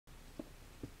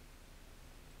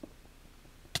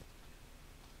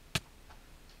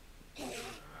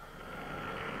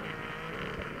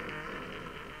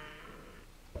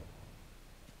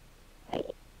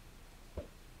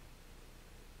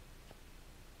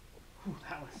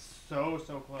That was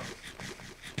so close.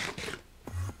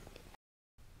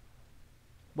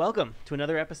 Welcome to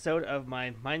another episode of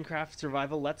my Minecraft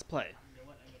Survival Let's Play. You know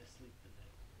what? I'm gonna sleep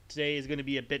tonight. Today is going to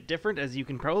be a bit different. As you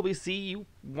can probably see, you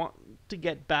want to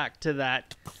get back to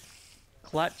that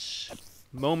clutch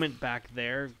moment back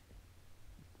there.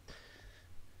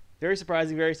 Very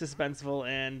surprising, very suspenseful,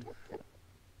 and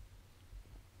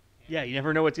yeah, you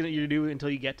never know what you do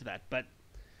until you get to that. But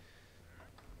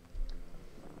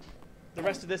the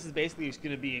rest of this is basically just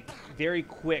going to be a very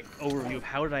quick overview of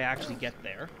how did I actually get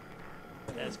there,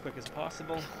 as quick as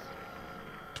possible.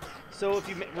 So if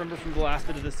you remember from the last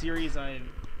bit of the series, I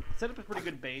set up a pretty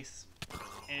good base,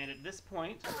 and at this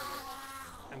point,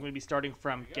 I'm going to be starting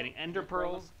from getting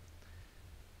Enderpearls.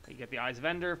 You get the Eyes of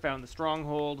Ender, found the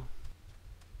stronghold.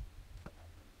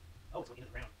 Oh, it's looking at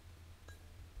the ground.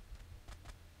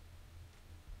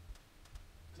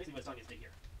 So basically what it's telling me is dig here.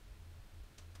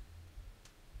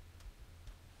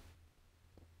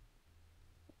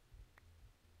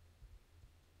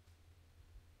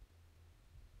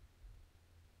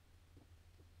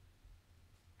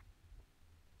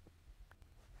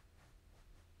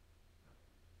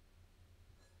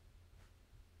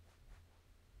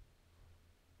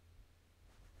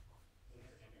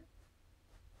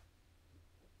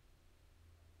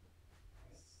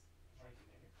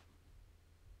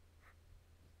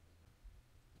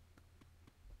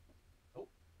 Oh,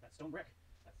 that's stone brick.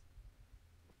 That's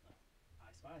I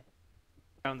spy.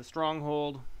 Found the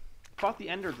stronghold. Fought the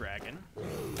Ender Dragon.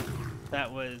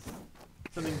 That was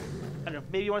something, I don't know,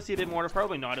 maybe you want to see a bit more,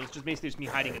 probably not. It was just basically just me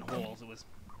hiding in holes. It was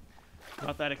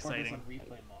not that exciting,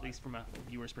 at least from a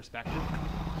viewer's perspective.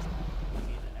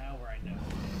 Now where I know.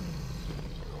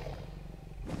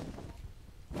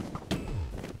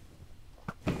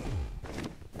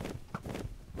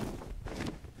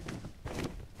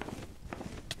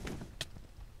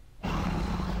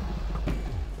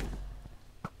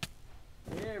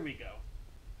 There we go.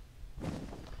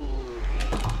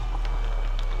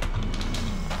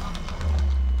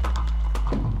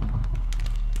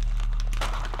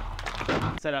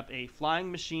 Set up a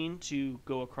flying machine to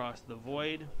go across the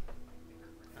void.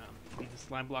 Need the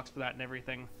slime blocks for that and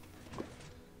everything.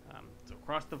 So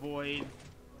across the void.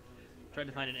 Tried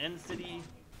to find an end city.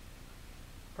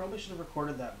 Probably should have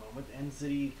recorded that moment. End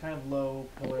city, kind of low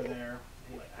pillar there.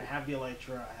 Anyway, I have the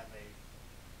elytra. I have a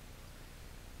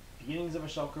beginnings of a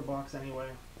shulker box anyway.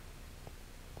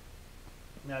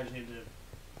 Now I just need to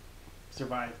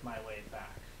survive my way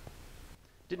back.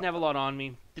 Didn't have a lot on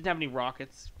me. Didn't have any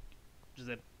rockets. Which is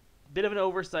a bit of an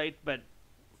oversight, but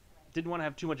didn't want to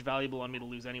have too much valuable on me to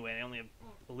lose anyway. I only have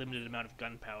a limited amount of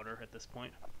gunpowder at this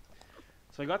point.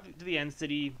 So I got to the end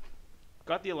city,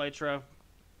 got the elytra,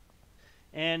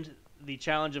 and the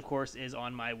challenge, of course, is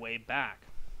on my way back.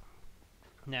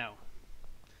 Now,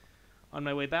 on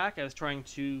my way back, I was trying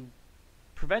to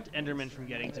prevent Endermen from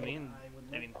getting to me, and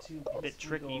I mean, a bit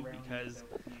tricky because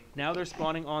now they're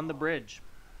spawning on the bridge.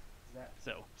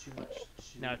 So,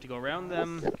 now I have to go around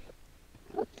them,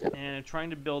 and I'm trying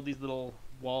to build these little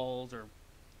walls or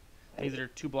things that are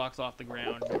 2 blocks off the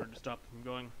ground in order to stop them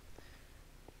from going.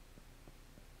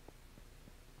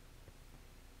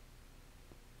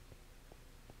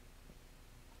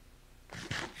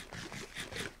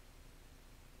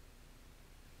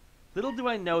 Little do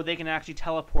I know they can actually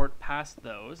teleport past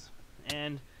those,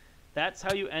 and that's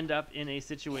how you end up in a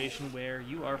situation where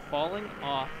you are falling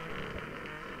off.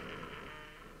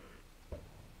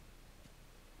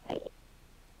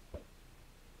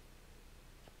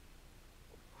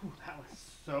 Whew, that was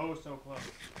so close.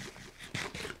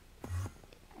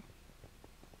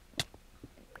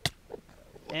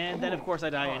 And then of course I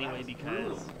die anyway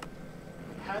because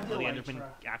the Enderman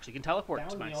actually can teleport,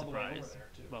 to my surprise.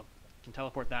 Well, can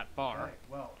teleport that far. Right,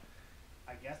 well,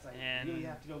 I guess I really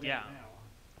have to go get it now.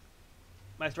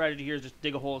 My strategy here is just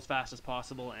dig a hole as fast as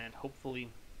possible, and hopefully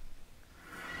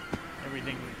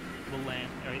everything will land,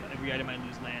 or every item I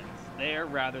lose lands there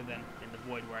rather than in the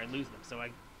void where I lose them. So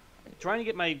I'm trying to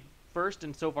get my first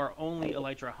and so far only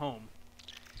elytra home.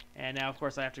 And now, of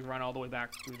course, I have to run all the way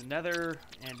back through the nether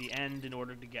and the end in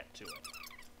order to get to it.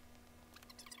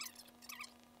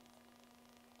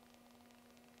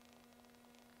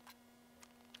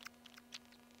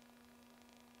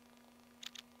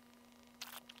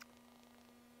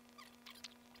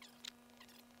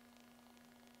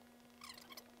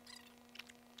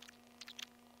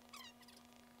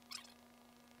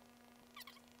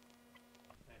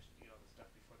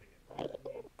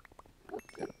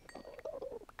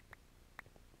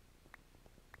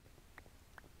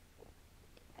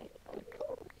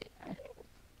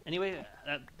 Anyway,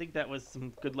 I think that was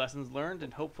some good lessons learned,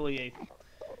 and hopefully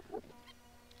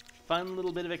fun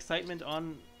little bit of excitement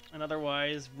on an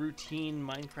otherwise routine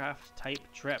Minecraft type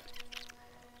trip.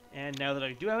 And now that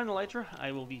I do have an elytra,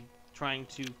 I will be trying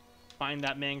to find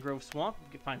that mangrove swamp,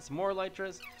 find some more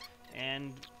elytras,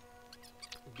 and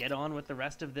get on with the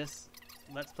rest of this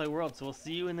Let's Play world. So we'll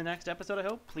see you in the next episode, I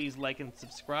hope. Please like and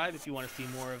subscribe if you want to see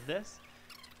more of this.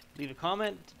 Leave a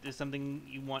comment. If there's something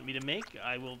you want me to make,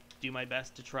 I will do my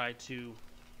best to try to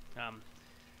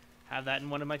have that in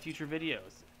one of my future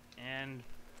videos. And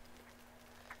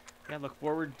yeah, look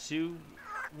forward to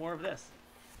more of this.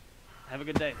 Have a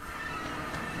good day.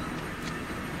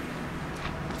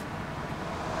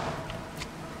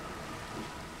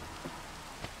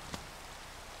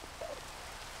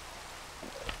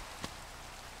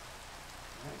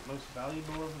 Alright, most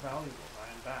valuable of the valuable.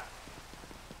 I am back.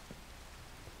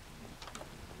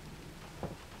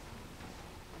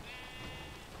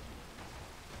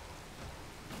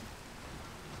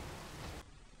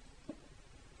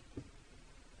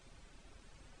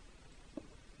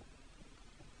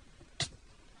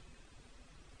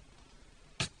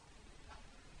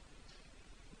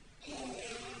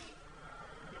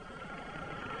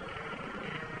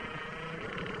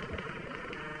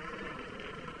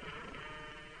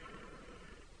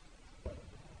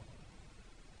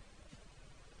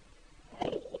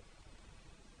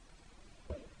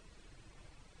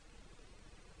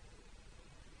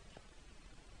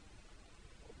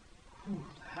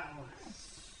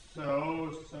 That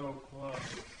was so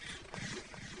close.